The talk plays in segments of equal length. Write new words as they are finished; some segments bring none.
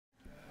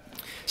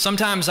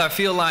Sometimes I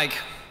feel like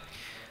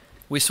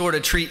we sort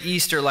of treat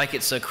Easter like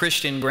it's a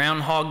Christian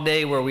Groundhog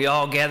Day where we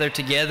all gather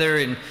together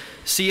and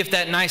see if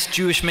that nice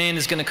Jewish man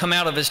is going to come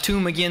out of his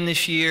tomb again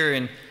this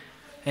year.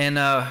 And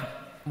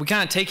we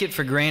kind of take it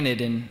for granted,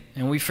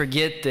 and we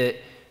forget that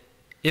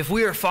if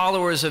we are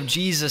followers of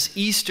Jesus,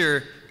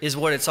 Easter is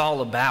what it's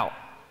all about.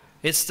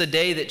 It's the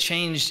day that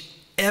changed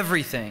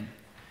everything.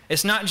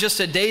 It's not just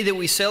a day that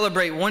we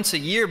celebrate once a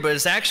year, but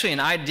it's actually an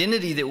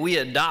identity that we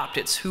adopt.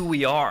 It's who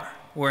we are.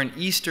 We're an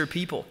Easter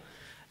people.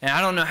 And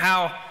I don't know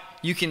how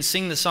you can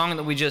sing the song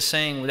that we just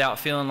sang without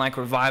feeling like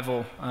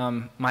revival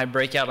might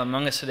break out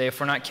among us today if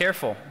we're not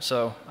careful.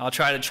 So I'll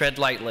try to tread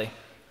lightly.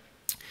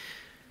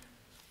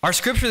 Our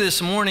scripture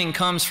this morning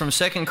comes from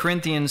 2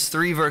 Corinthians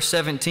 3, verse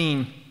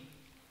 17.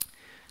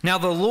 Now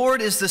the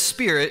Lord is the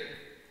Spirit,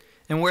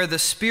 and where the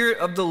Spirit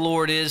of the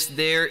Lord is,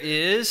 there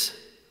is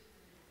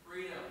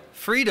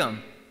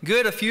freedom.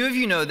 Good. A few of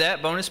you know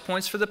that. Bonus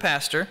points for the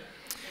pastor.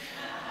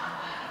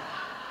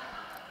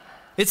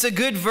 It's a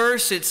good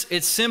verse.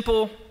 It's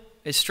simple.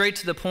 It's straight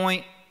to the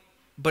point.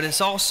 But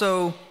it's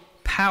also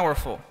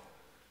powerful.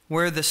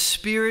 Where the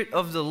Spirit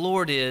of the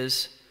Lord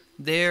is,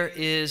 there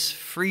is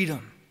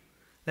freedom.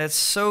 That's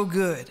so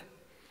good.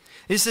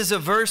 This is a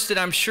verse that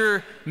I'm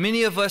sure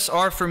many of us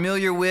are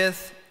familiar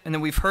with and that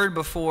we've heard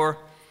before.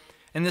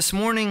 And this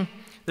morning,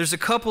 there's a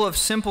couple of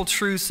simple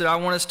truths that I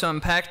want us to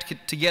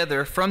unpack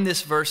together from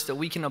this verse that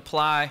we can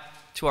apply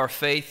to our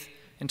faith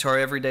and to our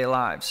everyday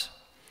lives.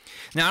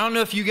 Now, I don't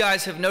know if you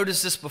guys have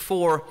noticed this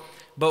before,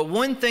 but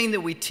one thing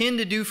that we tend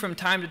to do from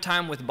time to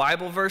time with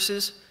Bible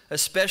verses,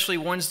 especially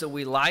ones that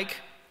we like,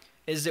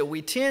 is that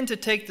we tend to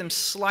take them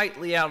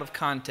slightly out of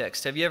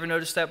context. Have you ever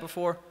noticed that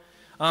before?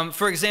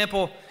 For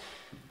example,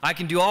 I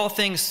can do all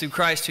things through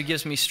Christ who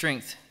gives me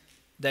strength.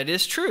 That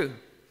is true.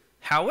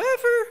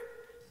 However,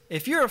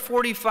 if you're a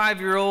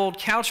 45-year-old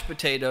couch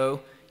potato,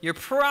 you're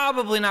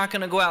probably not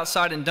going to go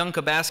outside and dunk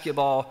a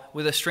basketball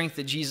with the strength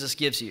that Jesus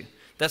gives you.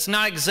 That's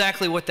not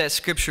exactly what that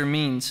scripture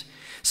means.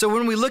 So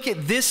when we look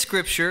at this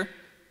scripture,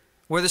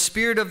 where the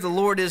Spirit of the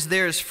Lord is,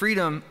 there is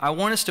freedom, I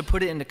want us to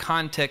put it into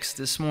context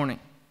this morning.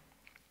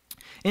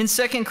 In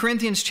 2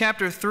 Corinthians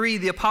chapter 3,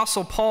 the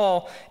Apostle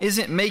Paul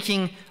isn't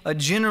making a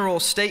general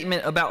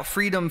statement about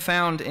freedom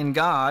found in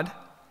God.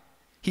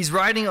 He's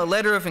writing a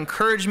letter of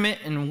encouragement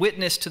and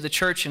witness to the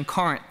church in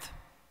Corinth.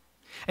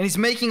 And he's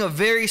making a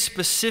very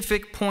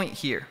specific point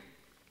here.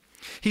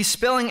 He's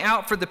spelling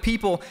out for the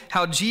people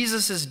how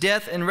Jesus'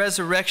 death and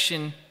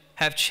resurrection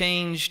have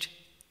changed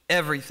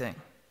everything.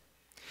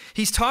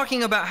 He's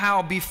talking about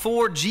how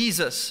before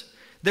Jesus,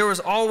 there was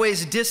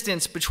always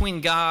distance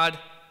between God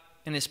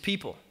and his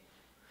people.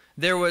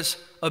 There was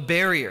a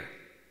barrier.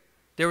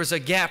 There was a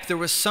gap. There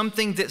was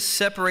something that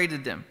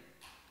separated them.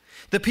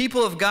 The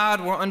people of God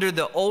were under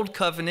the old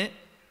covenant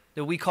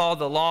that we call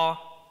the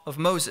law of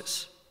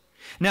Moses.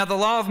 Now, the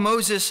law of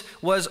Moses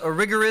was a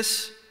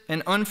rigorous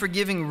and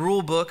unforgiving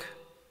rule book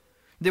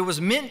that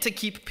was meant to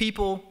keep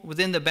people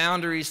within the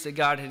boundaries that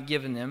God had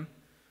given them.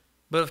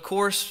 But of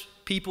course,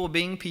 people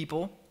being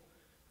people,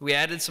 we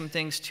added some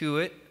things to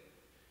it.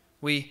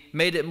 We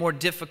made it more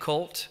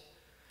difficult,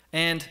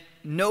 and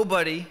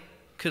nobody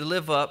could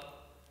live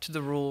up to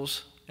the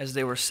rules as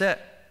they were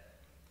set.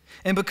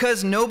 And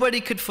because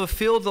nobody could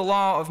fulfill the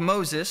law of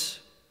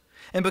Moses,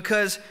 and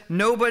because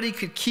nobody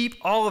could keep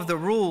all of the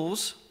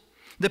rules,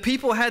 the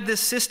people had this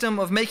system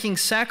of making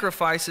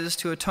sacrifices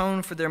to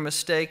atone for their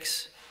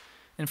mistakes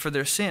and for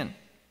their sin.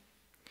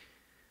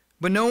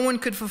 But no one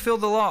could fulfill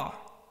the law.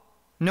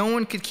 No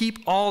one could keep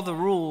all the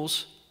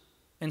rules,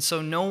 and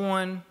so no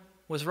one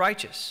was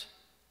righteous.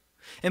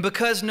 And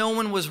because no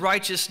one was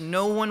righteous,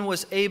 no one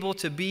was able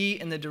to be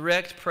in the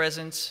direct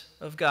presence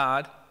of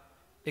God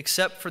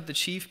except for the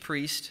chief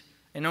priest,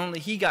 and only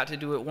he got to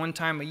do it one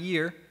time a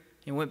year.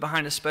 He went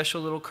behind a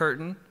special little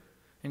curtain,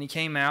 and he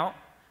came out,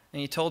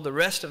 and he told the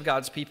rest of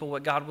God's people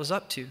what God was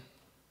up to.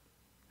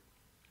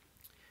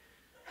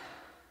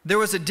 There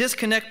was a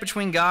disconnect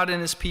between God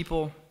and his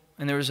people,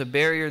 and there was a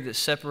barrier that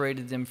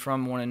separated them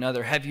from one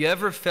another. Have you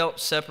ever felt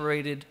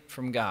separated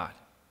from God?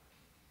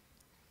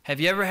 Have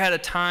you ever had a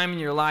time in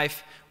your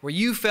life where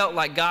you felt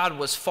like God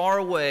was far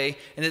away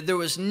and that there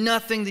was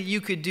nothing that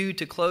you could do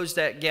to close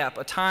that gap?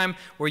 A time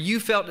where you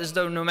felt as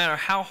though no matter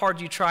how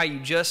hard you try, you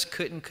just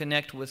couldn't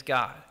connect with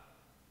God.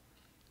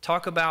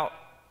 Talk about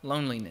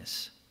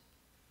loneliness.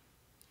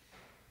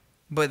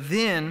 But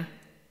then,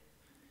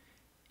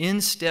 in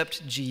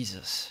stepped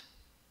Jesus,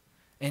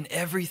 and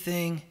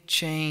everything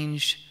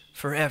changed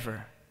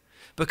forever.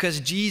 Because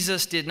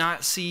Jesus did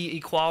not see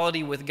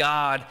equality with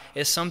God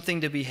as something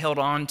to be held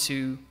on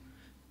to,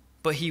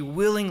 but he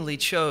willingly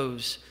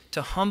chose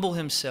to humble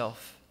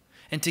himself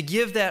and to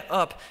give that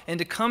up and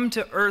to come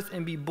to earth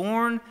and be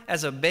born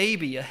as a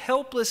baby, a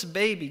helpless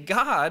baby.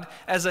 God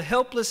as a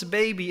helpless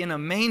baby in a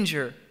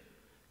manger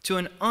to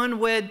an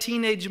unwed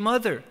teenage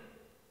mother.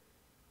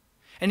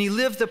 And he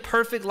lived the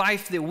perfect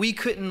life that we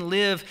couldn't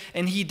live,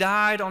 and he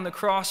died on the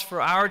cross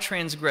for our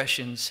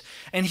transgressions,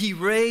 and he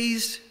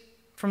raised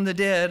from the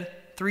dead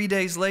 3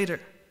 days later.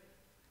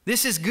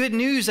 This is good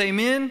news,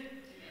 amen?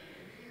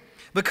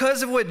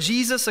 Because of what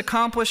Jesus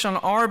accomplished on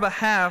our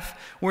behalf,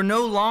 we're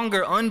no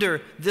longer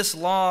under this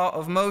law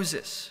of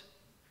Moses.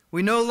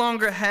 We no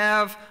longer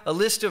have a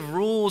list of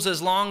rules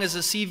as long as a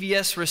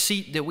CVS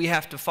receipt that we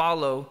have to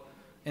follow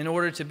in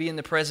order to be in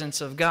the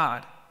presence of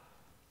God.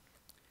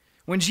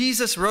 When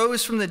Jesus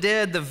rose from the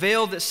dead, the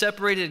veil that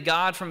separated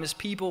God from his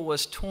people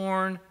was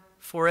torn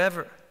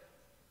forever.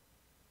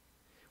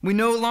 We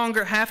no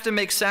longer have to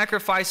make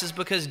sacrifices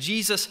because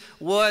Jesus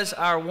was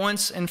our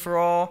once and for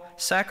all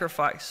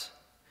sacrifice.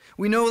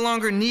 We no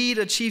longer need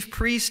a chief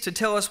priest to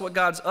tell us what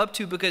God's up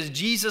to because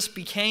Jesus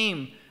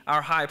became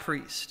our high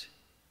priest.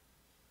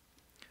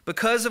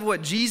 Because of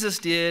what Jesus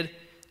did,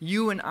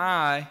 you and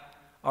I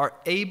are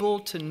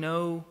able to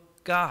know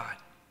God.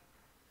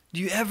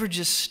 Do you ever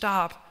just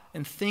stop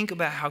and think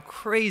about how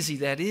crazy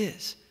that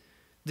is?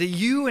 That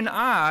you and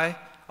I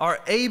are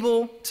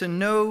able to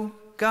know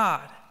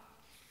God.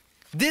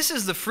 This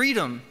is the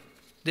freedom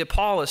that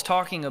Paul is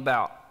talking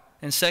about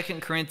in 2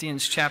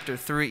 Corinthians chapter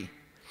 3.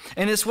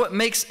 And it's what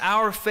makes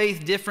our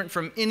faith different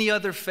from any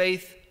other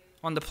faith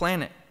on the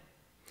planet.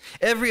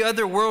 Every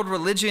other world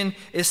religion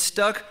is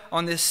stuck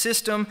on this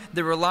system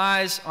that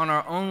relies on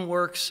our own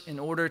works in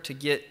order to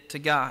get to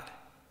God.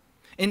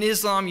 In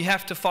Islam, you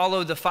have to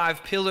follow the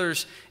 5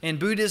 pillars. In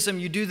Buddhism,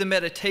 you do the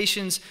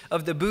meditations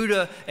of the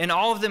Buddha, and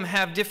all of them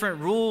have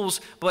different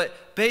rules,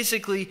 but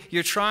basically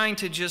you're trying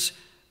to just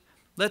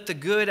let the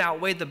good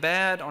outweigh the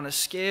bad on a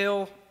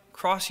scale,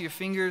 cross your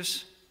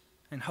fingers,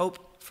 and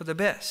hope for the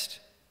best.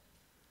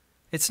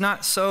 It's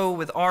not so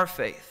with our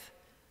faith.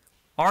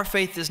 Our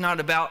faith is not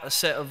about a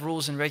set of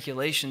rules and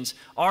regulations.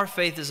 Our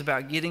faith is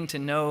about getting to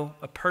know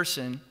a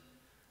person,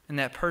 and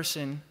that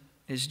person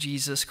is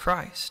Jesus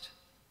Christ.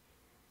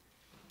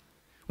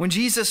 When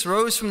Jesus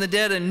rose from the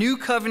dead, a new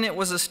covenant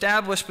was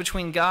established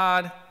between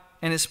God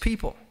and his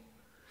people.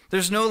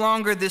 There's no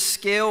longer this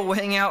scale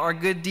weighing out our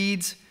good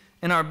deeds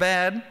and our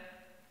bad.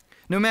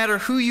 No matter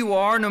who you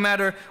are, no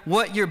matter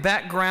what your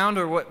background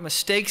or what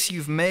mistakes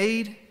you've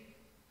made,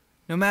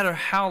 no matter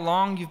how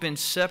long you've been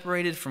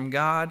separated from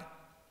God,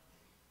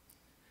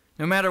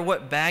 no matter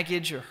what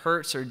baggage or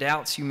hurts or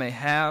doubts you may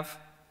have,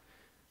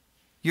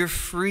 you're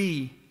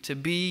free to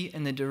be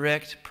in the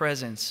direct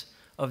presence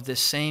of the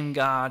same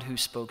God who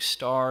spoke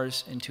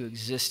stars into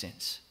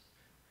existence.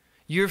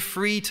 You're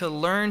free to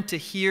learn to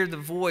hear the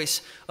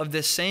voice of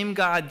the same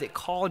God that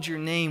called your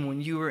name when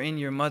you were in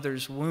your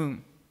mother's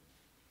womb.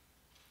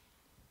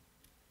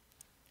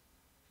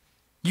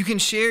 You can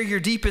share your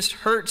deepest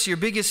hurts, your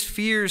biggest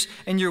fears,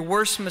 and your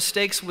worst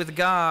mistakes with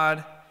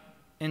God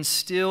and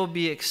still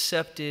be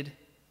accepted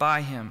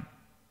by him.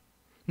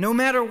 No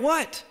matter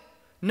what.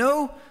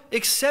 No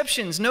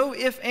exceptions. No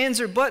ifs,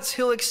 ands, or buts.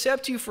 He'll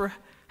accept you for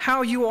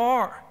how you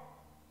are.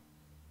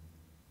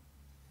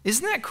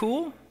 Isn't that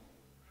cool?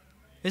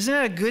 Isn't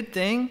that a good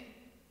thing?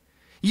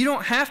 You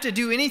don't have to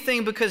do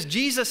anything because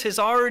Jesus has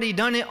already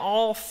done it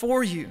all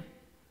for you.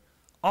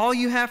 All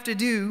you have to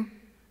do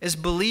is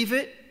believe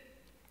it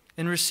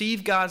and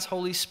receive God's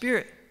Holy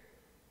Spirit.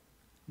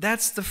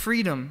 That's the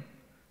freedom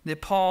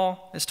that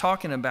Paul is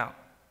talking about.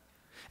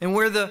 And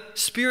where the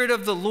Spirit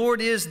of the Lord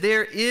is,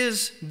 there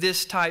is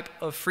this type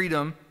of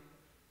freedom.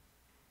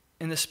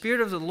 And the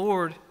Spirit of the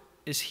Lord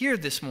is here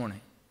this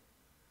morning.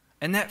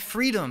 And that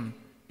freedom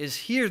is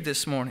here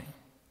this morning.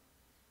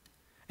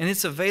 And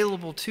it's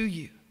available to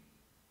you.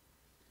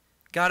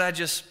 God,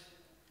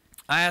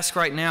 I ask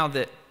right now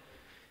that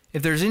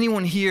if there's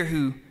anyone here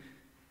who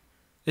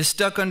is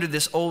stuck under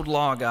this old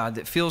law, God,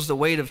 that feels the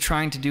weight of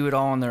trying to do it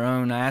all on their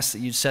own, I ask that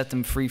you'd set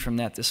them free from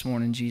that this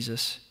morning,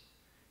 Jesus.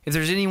 If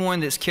there's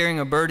anyone that's carrying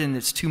a burden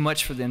that's too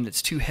much for them,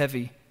 that's too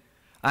heavy,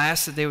 I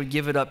ask that they would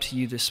give it up to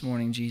you this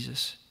morning,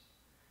 Jesus.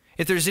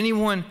 If there's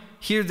anyone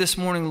here this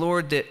morning,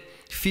 Lord, that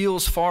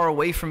feels far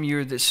away from you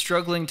or that's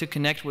struggling to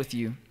connect with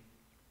you,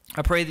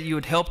 I pray that you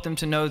would help them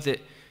to know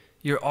that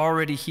you're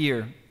already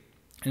here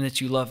and that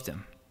you love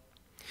them.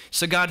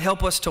 So God,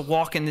 help us to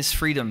walk in this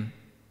freedom.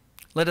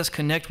 Let us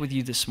connect with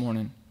you this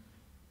morning.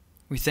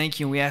 We thank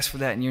you and we ask for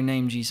that in your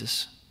name,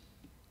 Jesus.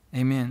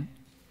 Amen.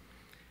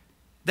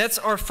 That's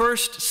our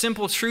first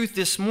simple truth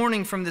this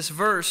morning from this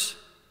verse.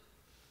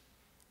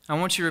 I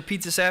want you to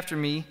repeat this after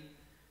me.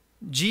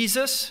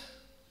 Jesus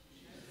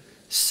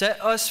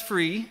set us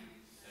free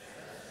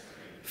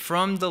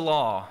from the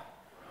law.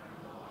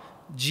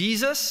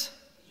 Jesus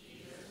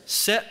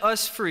set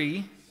us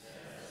free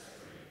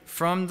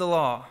from the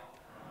law.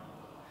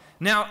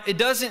 Now, it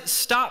doesn't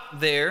stop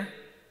there.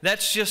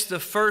 That's just the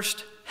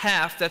first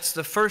half. That's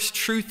the first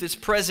truth that's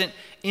present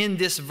in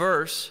this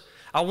verse.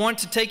 I want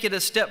to take it a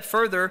step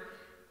further,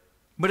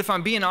 but if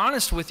I'm being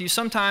honest with you,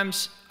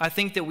 sometimes I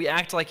think that we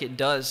act like it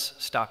does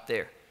stop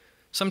there.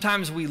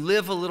 Sometimes we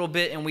live a little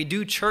bit and we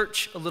do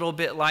church a little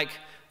bit like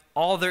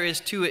all there is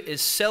to it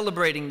is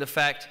celebrating the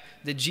fact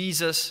that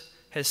Jesus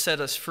has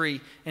set us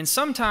free. And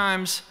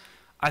sometimes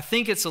I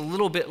think it's a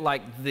little bit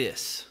like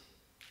this.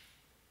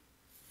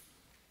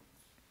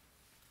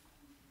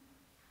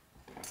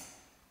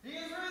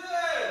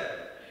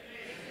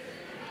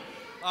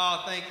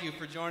 Oh, thank you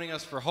for joining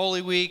us for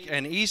Holy Week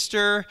and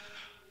Easter.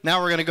 Now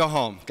we're going to go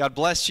home. God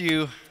bless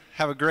you.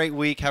 Have a great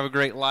week. Have a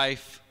great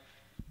life.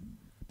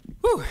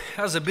 Whew,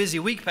 that was a busy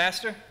week,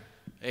 Pastor.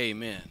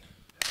 Amen.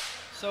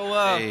 So,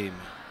 Amen.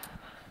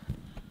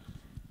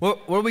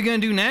 what are we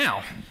going to do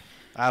now?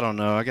 I don't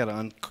know. I got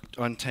to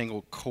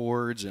untangle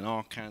cords and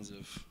all kinds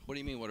of... What do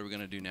you mean, what are we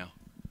going to do now?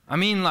 I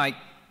mean, like,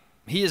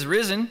 he is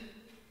risen.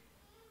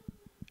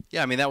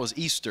 Yeah, I mean, that was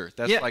Easter.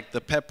 That's like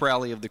the pep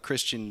rally of the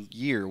Christian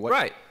year. What,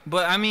 right,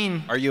 but I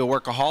mean... Are you a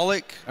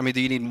workaholic? I mean,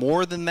 do you need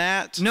more than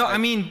that? No, I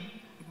mean,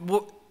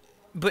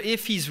 but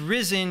if he's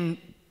risen,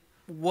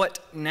 what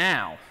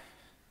now?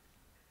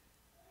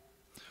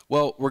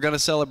 Well, we're going to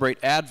celebrate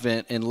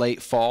Advent in late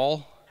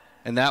fall,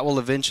 and that will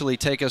eventually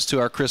take us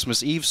to our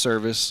Christmas Eve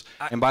service.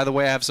 And by the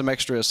way, I have some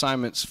extra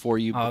assignments for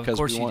you because of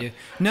course we want... you do.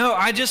 No,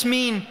 I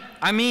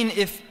mean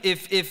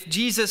if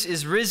Jesus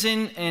is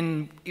risen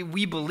and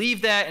we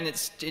believe that and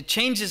it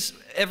changes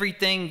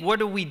everything, what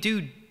do we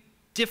do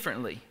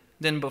differently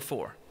than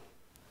before?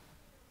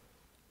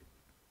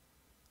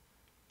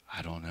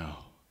 I don't know.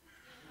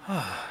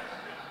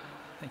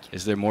 Thank you.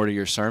 Is there more to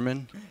your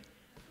sermon?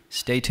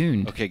 Stay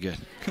tuned. Okay, good.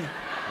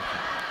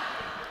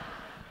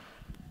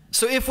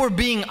 So if we're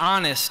being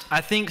honest,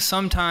 I think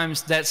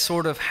sometimes that's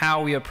sort of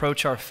how we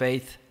approach our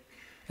faith,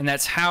 and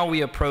that's how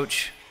we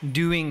approach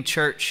doing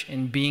church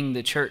and being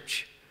the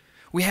church.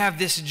 We have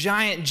this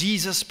giant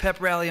Jesus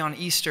pep rally on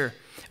Easter,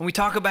 and we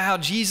talk about how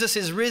Jesus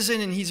is risen,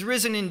 and he's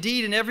risen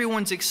indeed, and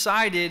everyone's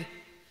excited.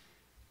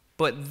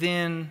 But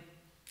then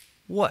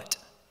what?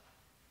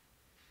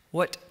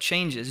 What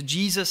changes?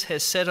 Jesus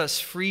has set us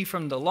free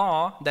from the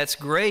law. That's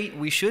great.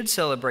 We should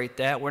celebrate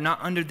that. We're not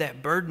under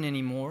that burden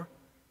anymore.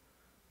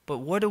 But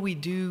what do we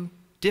do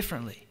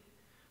differently?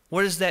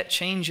 What does that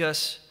change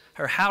us,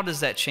 or how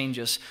does that change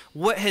us?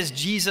 What has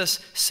Jesus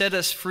set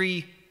us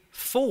free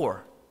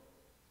for?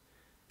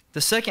 The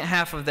second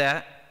half of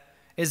that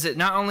is that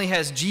not only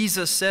has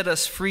Jesus set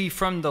us free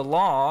from the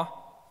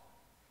law,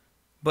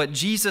 but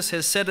Jesus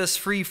has set us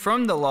free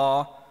from the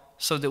law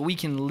so that we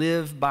can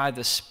live by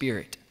the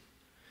Spirit.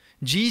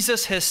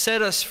 Jesus has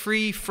set us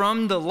free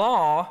from the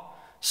law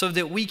so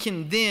that we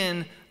can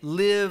then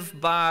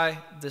live by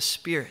the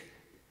Spirit.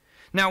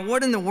 Now,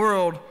 what in the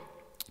world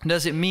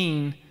does it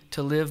mean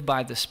to live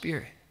by the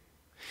Spirit?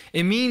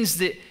 It means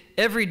that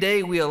every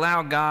day we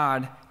allow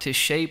God to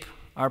shape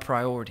our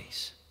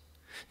priorities.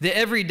 That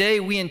every day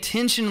we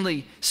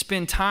intentionally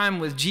spend time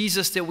with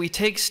Jesus, that we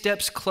take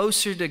steps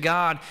closer to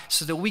God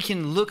so that we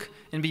can look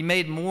and be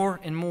made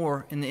more and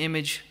more in the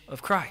image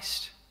of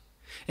Christ.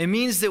 It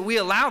means that we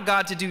allow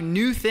God to do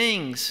new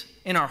things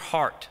in our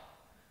heart,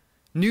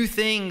 new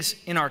things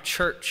in our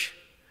church.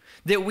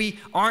 That we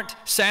aren't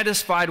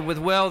satisfied with,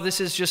 well, this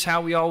is just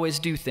how we always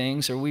do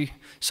things, or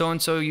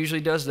so-and-so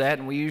usually does that,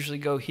 and we usually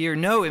go here.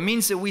 No, it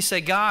means that we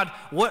say, God,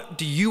 what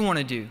do you want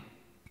to do?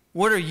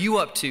 What are you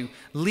up to?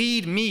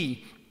 Lead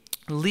me.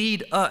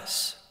 Lead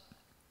us.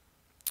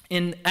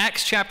 In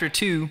Acts chapter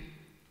 2,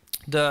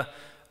 the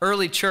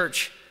early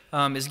church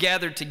is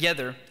gathered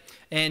together,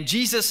 and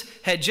Jesus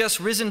had just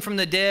risen from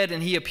the dead,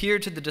 and he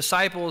appeared to the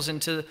disciples and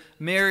to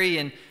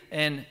Mary,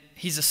 and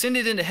he's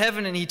ascended into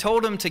heaven, and he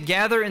told them to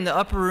gather in the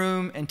upper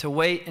room and to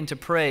wait and to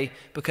pray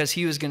because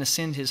he was going to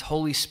send his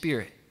Holy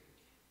Spirit.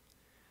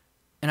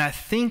 And I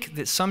think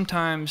that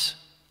sometimes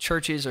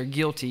churches are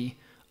guilty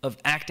of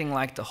acting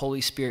like the Holy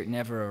Spirit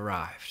never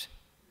arrived.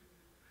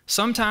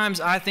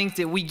 Sometimes I think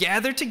that we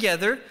gather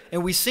together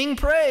and we sing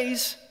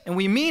praise and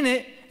we mean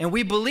it and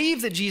we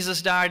believe that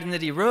Jesus died and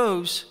that he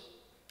rose,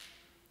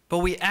 but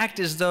we act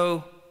as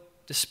though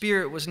the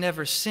Spirit was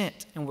never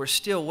sent and we're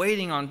still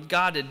waiting on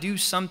God to do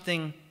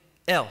something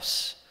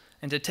else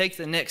and to take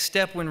the next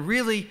step when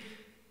really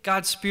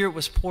God's Spirit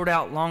was poured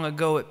out long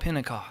ago at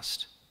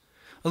Pentecost.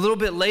 A little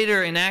bit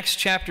later in Acts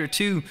chapter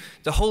 2,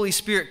 the Holy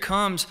Spirit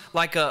comes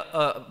like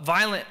a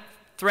violent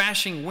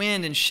thrashing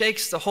wind and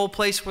shakes the whole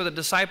place where the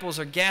disciples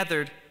are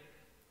gathered.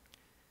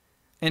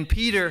 And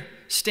Peter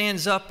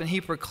stands up and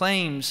he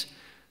proclaims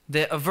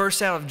that a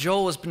verse out of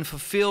Joel has been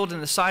fulfilled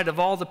in the sight of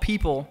all the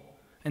people.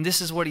 And this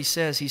is what he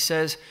says. He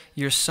says,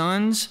 your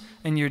sons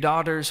and your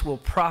daughters will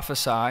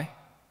prophesy.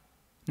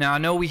 Now, I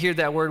know we hear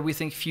that word, we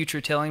think future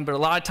telling, but a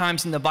lot of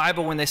times in the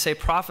Bible when they say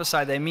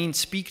prophesy, they mean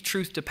speak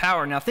truth to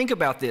power. Now, think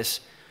about this.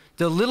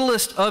 The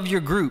littlest of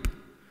your group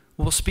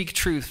will speak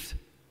truth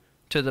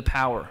to the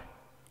power,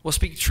 will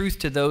speak truth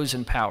to those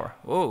in power.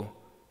 Whoa,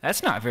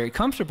 that's not very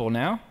comfortable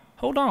now.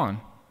 Hold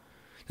on.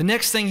 The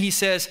next thing he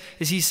says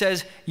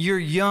is your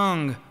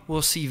young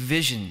will see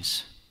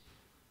visions.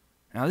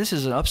 Now, this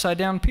is an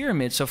upside-down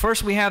pyramid. So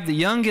first we have the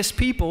youngest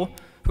people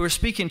who are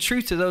speaking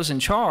truth to those in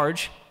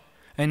charge,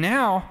 and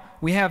now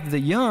we have the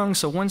young,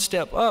 so one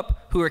step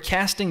up, who are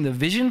casting the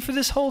vision for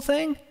this whole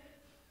thing.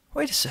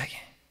 Wait a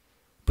second.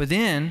 But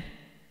then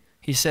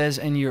he says,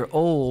 and your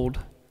old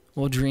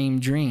will dream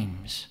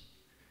dreams.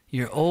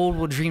 Your old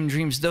will dream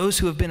dreams. Those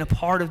who have been a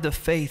part of the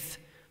faith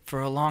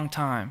for a long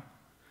time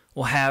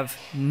will have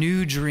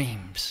new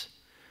dreams,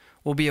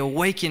 will be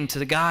awakened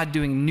to God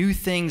doing new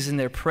things in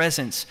their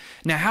presence.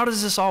 Now, how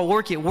does this all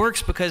work? It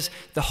works because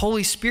the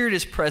Holy Spirit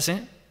is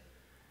present,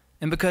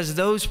 and because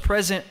those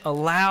present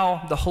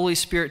allow the Holy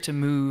Spirit to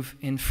move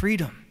in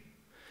freedom.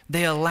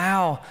 They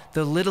allow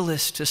the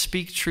littlest to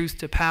speak truth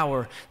to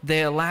power.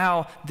 They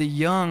allow the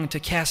young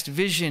to cast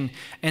vision,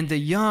 and the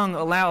young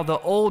allow the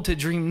old to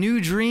dream new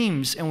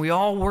dreams, and we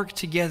all work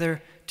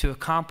together to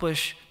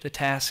accomplish the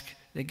task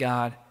that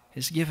God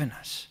has given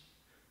us.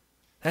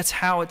 That's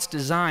how it's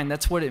designed.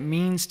 That's what it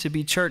means to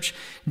be church.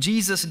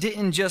 Jesus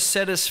didn't just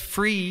set us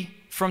free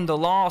from the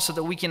law so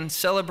that we can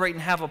celebrate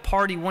and have a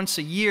party once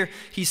a year.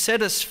 He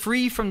set us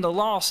free from the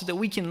law so that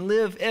we can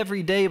live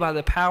every day by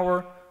the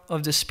power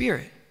of the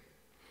Spirit.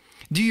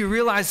 Do you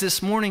realize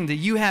this morning that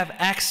you have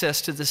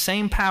access to the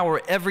same power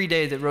every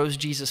day that rose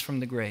Jesus from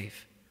the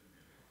grave?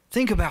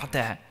 Think about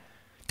that.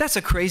 That's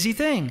a crazy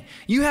thing.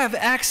 You have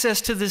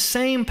access to the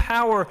same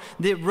power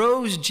that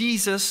rose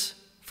Jesus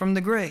from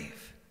the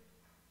grave.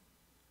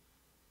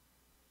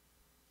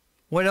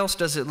 What else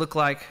does it look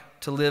like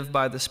to live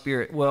by the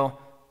Spirit?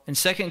 Well, in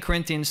 2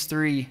 Corinthians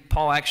 3,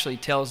 Paul actually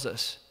tells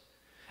us.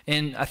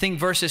 In, I think,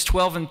 verses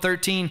 12 and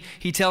 13,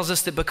 he tells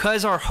us that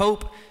because our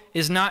hope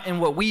is not in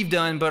what we've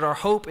done, but our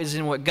hope is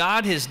in what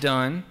God has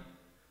done,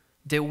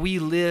 that we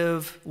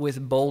live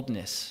with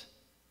boldness.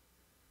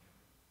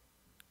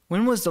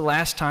 When was the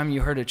last time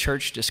you heard a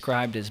church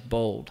described as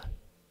bold?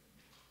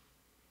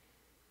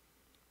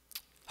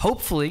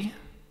 Hopefully,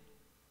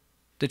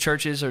 the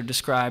churches are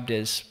described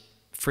as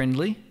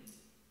friendly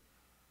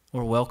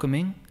or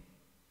welcoming,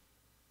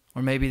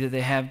 or maybe that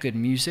they have good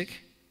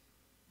music.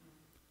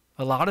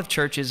 A lot of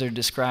churches are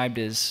described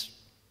as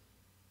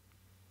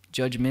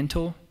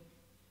judgmental,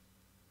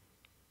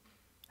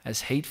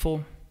 as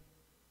hateful,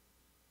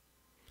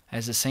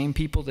 as the same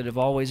people that have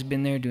always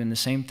been there doing the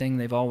same thing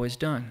they've always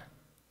done.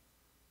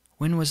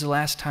 When was the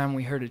last time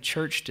we heard a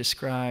church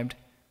described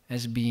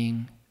as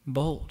being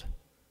bold?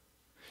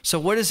 So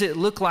what does it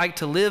look like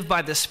to live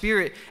by the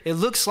Spirit? It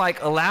looks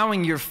like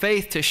allowing your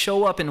faith to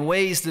show up in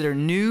ways that are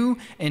new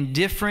and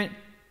different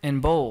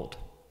and bold.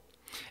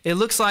 It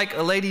looks like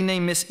a lady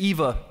named Miss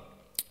Eva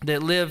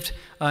that lived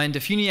in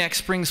Defuniak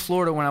Springs,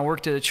 Florida when I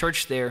worked at a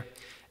church there.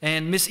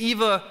 And Miss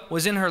Eva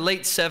was in her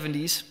late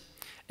 70s,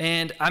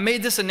 and I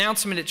made this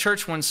announcement at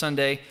church one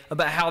Sunday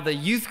about how the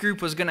youth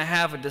group was going to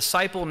have a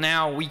Disciple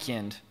Now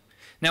weekend.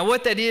 Now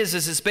what that is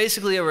it's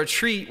basically a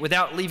retreat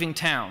without leaving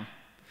town.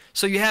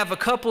 So you have a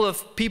couple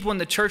of people in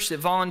the church that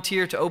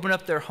volunteer to open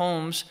up their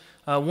homes,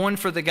 one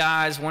for the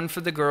guys, one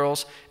for the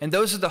girls, and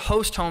those are the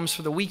host homes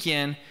for the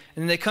weekend,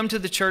 and then they come to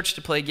the church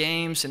to play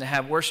games and to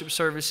have worship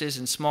services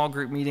and small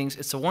group meetings.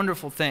 It's a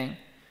wonderful thing.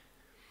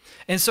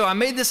 And so I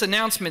made this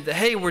announcement that,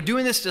 hey, we're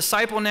doing this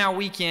Disciple Now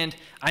weekend.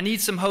 I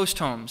need some host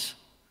homes.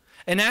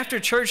 And after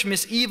church,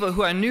 Miss Eva,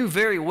 who I knew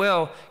very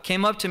well,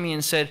 came up to me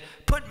and said,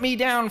 "Put me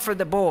down for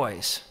the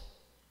boys."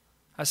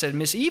 I said,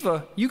 "Miss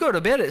Eva, you go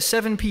to bed at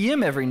 7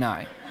 p.m. every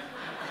night."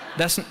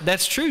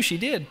 That's true, she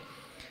did.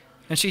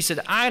 And she said,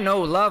 "I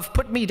know, love,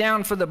 put me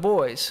down for the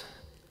boys."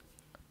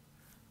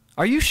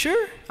 Are you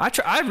sure?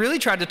 I really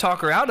tried to talk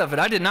her out of it.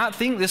 I did not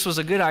think this was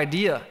a good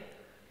idea.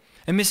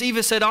 And Miss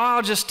Eva said, "Oh,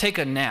 I'll just take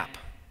a nap."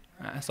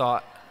 I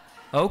thought,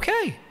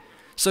 okay.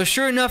 So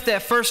sure enough,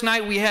 that first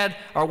night we had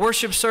our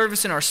worship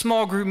service and our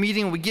small group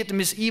meeting. We get to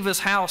Miss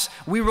Eva's house.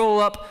 We roll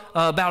up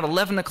about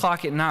 11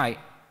 o'clock at night,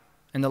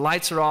 and the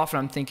lights are off, and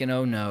I'm thinking,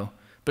 oh no.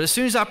 But as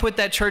soon as I put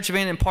that church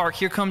van in park,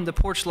 here come the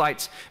porch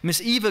lights.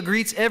 Miss Eva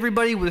greets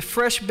everybody with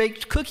fresh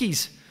baked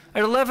cookies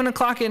at 11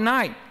 o'clock at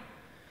night.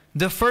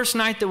 The first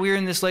night that we were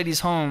in this lady's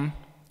home,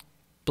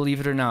 believe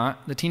it or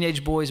not, the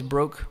teenage boys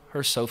broke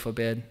her sofa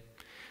bed.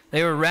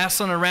 They were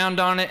wrestling around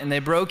on it, and they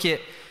broke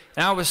it.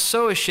 And I was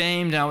so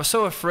ashamed, and I was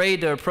so afraid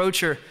to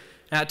approach her.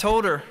 And I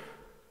told her,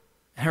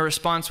 and her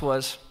response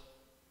was,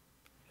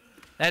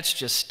 "That's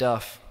just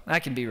stuff.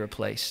 That can be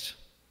replaced."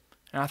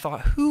 And I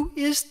thought, who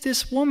is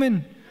this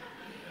woman?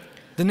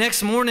 The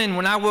next morning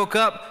when I woke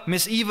up,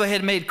 Miss Eva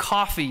had made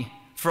coffee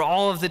for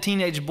all of the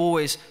teenage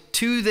boys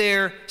to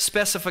their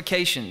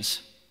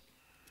specifications.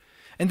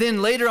 And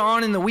then later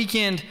on in the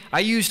weekend, I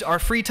used our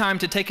free time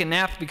to take a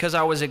nap because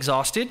I was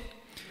exhausted.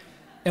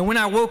 And when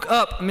I woke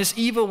up, Miss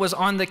Eva was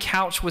on the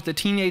couch with the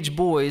teenage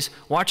boys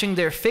watching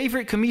their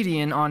favorite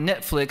comedian on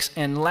Netflix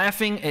and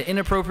laughing at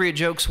inappropriate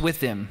jokes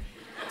with them.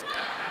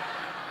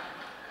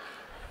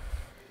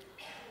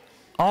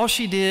 All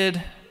she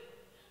did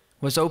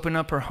was open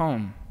up her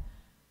home.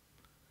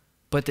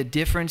 But the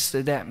difference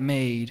that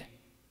made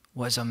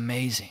was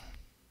amazing.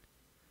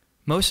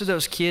 Most of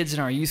those kids in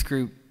our youth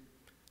group,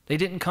 they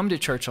didn't come to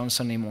church on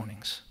Sunday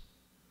mornings.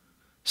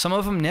 Some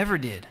of them never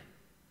did.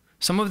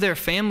 Some of their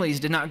families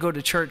did not go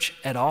to church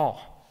at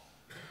all.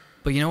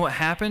 But you know what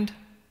happened?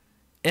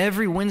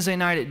 Every Wednesday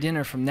night at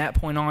dinner from that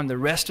point on, the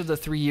rest of the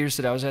 3 years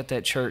that I was at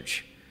that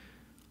church,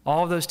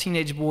 all of those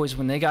teenage boys,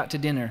 when they got to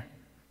dinner,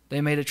 they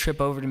made a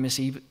trip over to Miss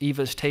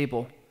Eva's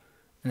table,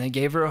 and they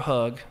gave her a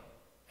hug,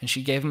 and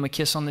she gave them a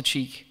kiss on the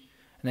cheek,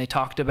 and they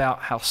talked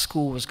about how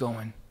school was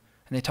going,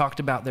 and they talked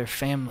about their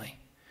family,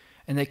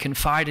 and they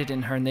confided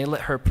in her, and they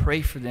let her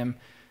pray for them.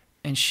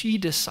 And she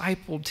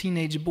discipled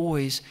teenage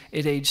boys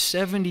at age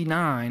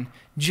 79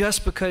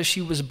 just because she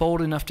was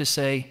bold enough to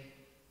say,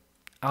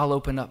 I'll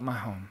open up my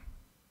home.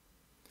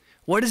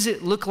 What does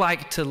it look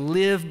like to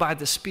live by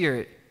the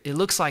Spirit? It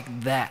looks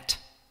like that.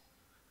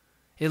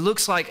 It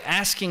looks like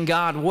asking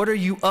God, what are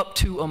you up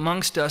to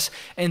amongst us?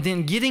 And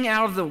then getting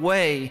out of the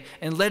way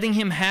and letting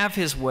him have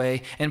his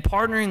way and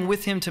partnering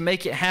with him to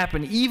make it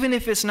happen, even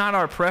if it's not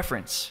our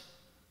preference.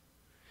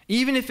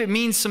 Even if it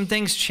means some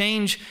things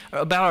change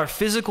about our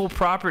physical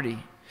property.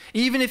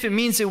 Even if it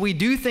means that we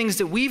do things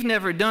that we've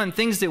never done,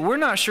 things that we're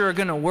not sure are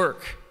going to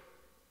work.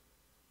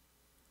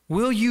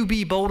 Will you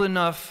be bold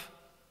enough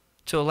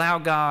to allow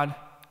God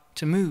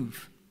to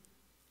move?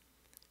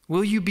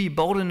 Will you be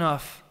bold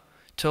enough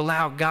to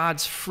allow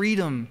God's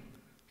freedom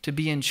to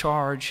be in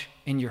charge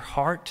in your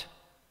heart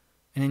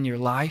and in your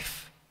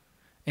life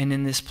and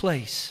in this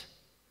place?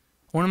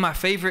 One of my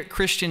favorite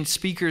Christian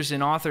speakers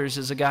and authors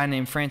is a guy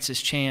named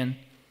Francis Chan.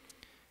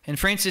 And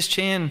Francis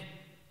Chan,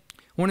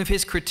 one of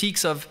his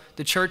critiques of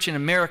the church in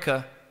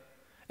America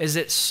is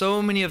that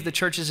so many of the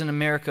churches in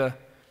America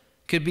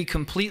could be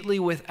completely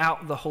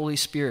without the Holy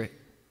Spirit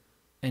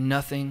and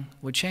nothing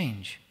would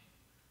change.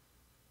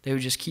 They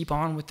would just keep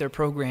on with their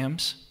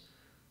programs.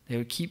 They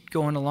would keep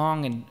going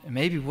along and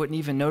maybe wouldn't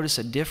even notice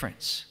a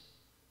difference.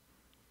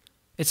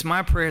 It's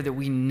my prayer that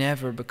we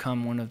never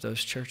become one of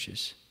those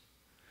churches.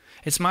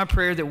 It's my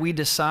prayer that we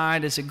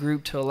decide as a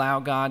group to allow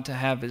God to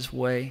have his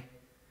way,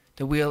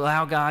 that we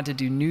allow God to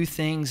do new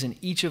things in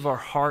each of our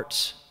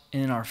hearts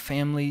and in our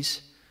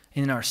families,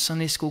 and in our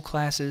Sunday school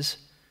classes,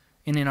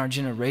 and in our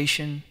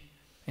generation,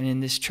 and in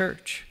this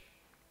church.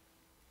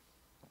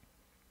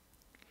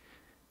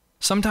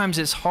 Sometimes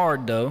it's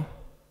hard, though,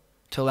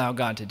 to allow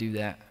God to do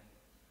that.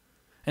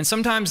 And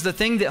sometimes the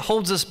thing that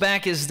holds us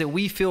back is that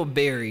we feel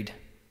buried.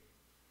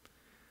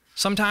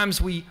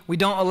 Sometimes we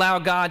don't allow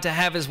God to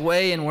have his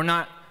way and we're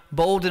not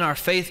bold in our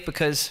faith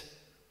because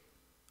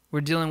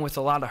we're dealing with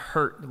a lot of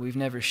hurt that we've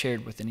never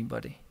shared with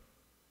anybody.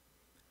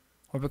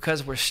 Or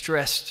because we're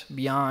stressed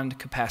beyond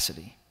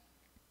capacity.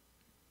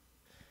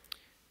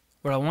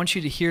 What I want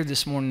you to hear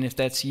this morning, if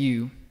that's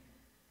you,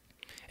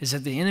 is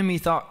that the enemy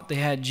thought they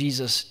had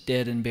Jesus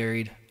dead and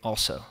buried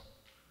also.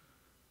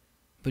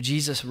 But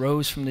Jesus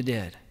rose from the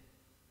dead.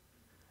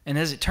 And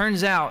as it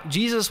turns out,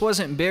 Jesus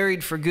wasn't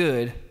buried for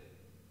good.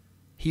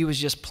 He was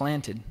just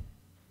planted.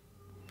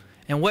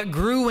 And what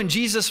grew when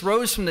Jesus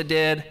rose from the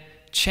dead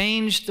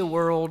changed the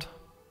world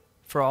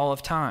for all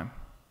of time.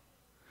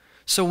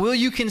 So will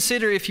you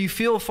consider, if you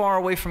feel far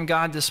away from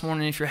God this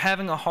morning, if you're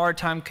having a hard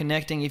time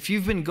connecting, if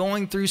you've been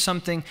going through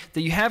something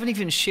that you haven't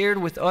even shared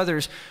with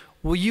others,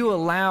 will you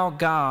allow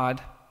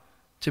God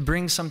to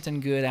bring something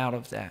good out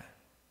of that?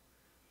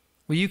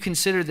 Will you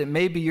consider that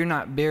maybe you're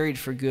not buried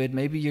for good,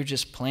 maybe you're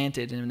just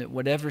planted, and that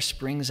whatever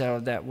springs out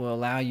of that will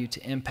allow you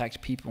to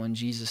impact people in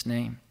Jesus'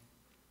 name?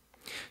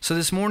 So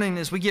this morning,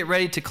 as we get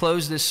ready to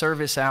close this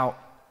service out,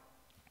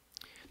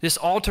 this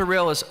altar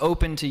rail is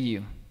open to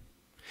you.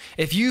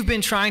 If you've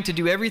been trying to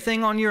do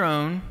everything on your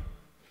own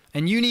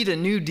and you need a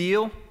new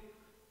deal,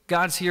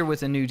 God's here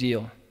with a new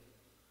deal.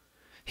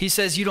 He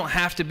says you don't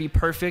have to be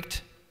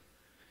perfect.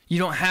 You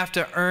don't have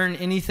to earn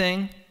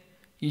anything.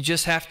 You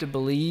just have to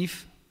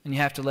believe. And you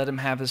have to let him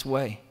have his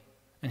way.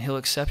 And he'll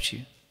accept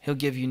you. He'll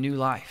give you new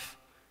life.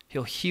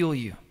 He'll heal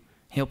you.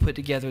 He'll put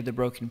together the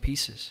broken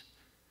pieces.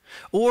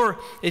 Or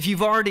if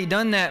you've already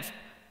done that,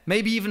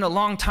 maybe even a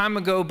long time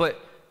ago, but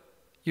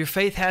your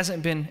faith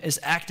hasn't been as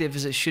active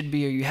as it should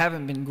be, or you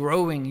haven't been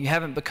growing, you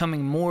haven't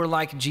becoming more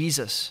like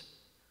Jesus,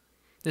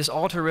 this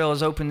altar rail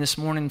is open this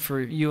morning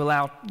for you to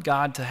allow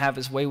God to have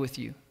his way with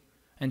you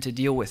and to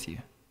deal with you.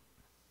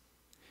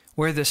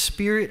 Where the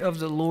Spirit of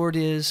the Lord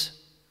is,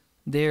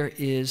 there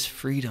is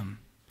freedom,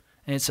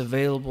 and it's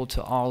available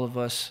to all of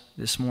us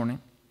this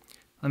morning.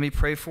 Let me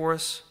pray for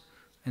us,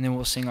 and then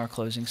we'll sing our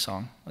closing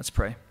song. Let's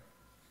pray.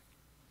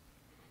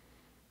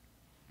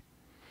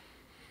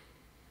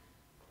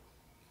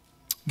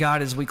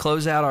 God, as we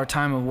close out our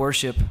time of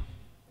worship,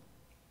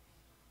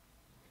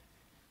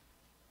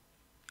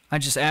 I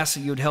just ask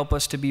that you would help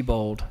us to be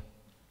bold,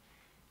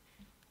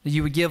 that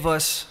you would give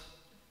us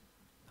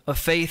a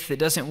faith that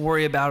doesn't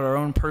worry about our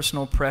own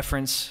personal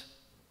preference,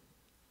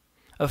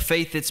 a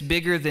faith that's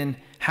bigger than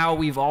how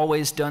we've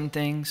always done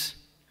things.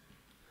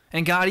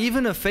 And God,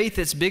 even a faith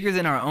that's bigger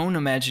than our own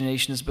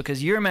imaginations,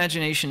 because your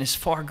imagination is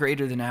far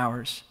greater than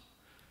ours.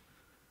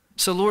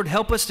 So Lord,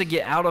 help us to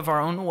get out of our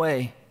own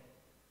way.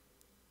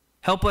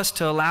 Help us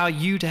to allow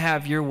you to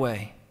have your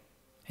way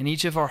in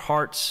each of our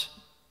hearts,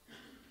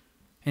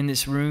 in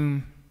this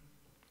room,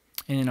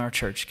 and in our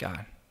church,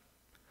 God.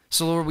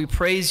 So Lord, we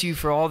praise you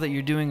for all that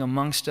you're doing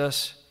amongst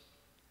us.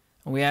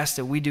 And we ask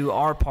that we do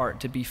our part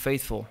to be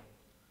faithful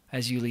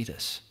as you lead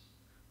us.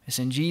 It's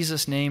in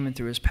Jesus' name and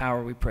through his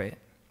power we pray it.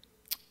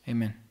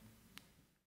 Amen.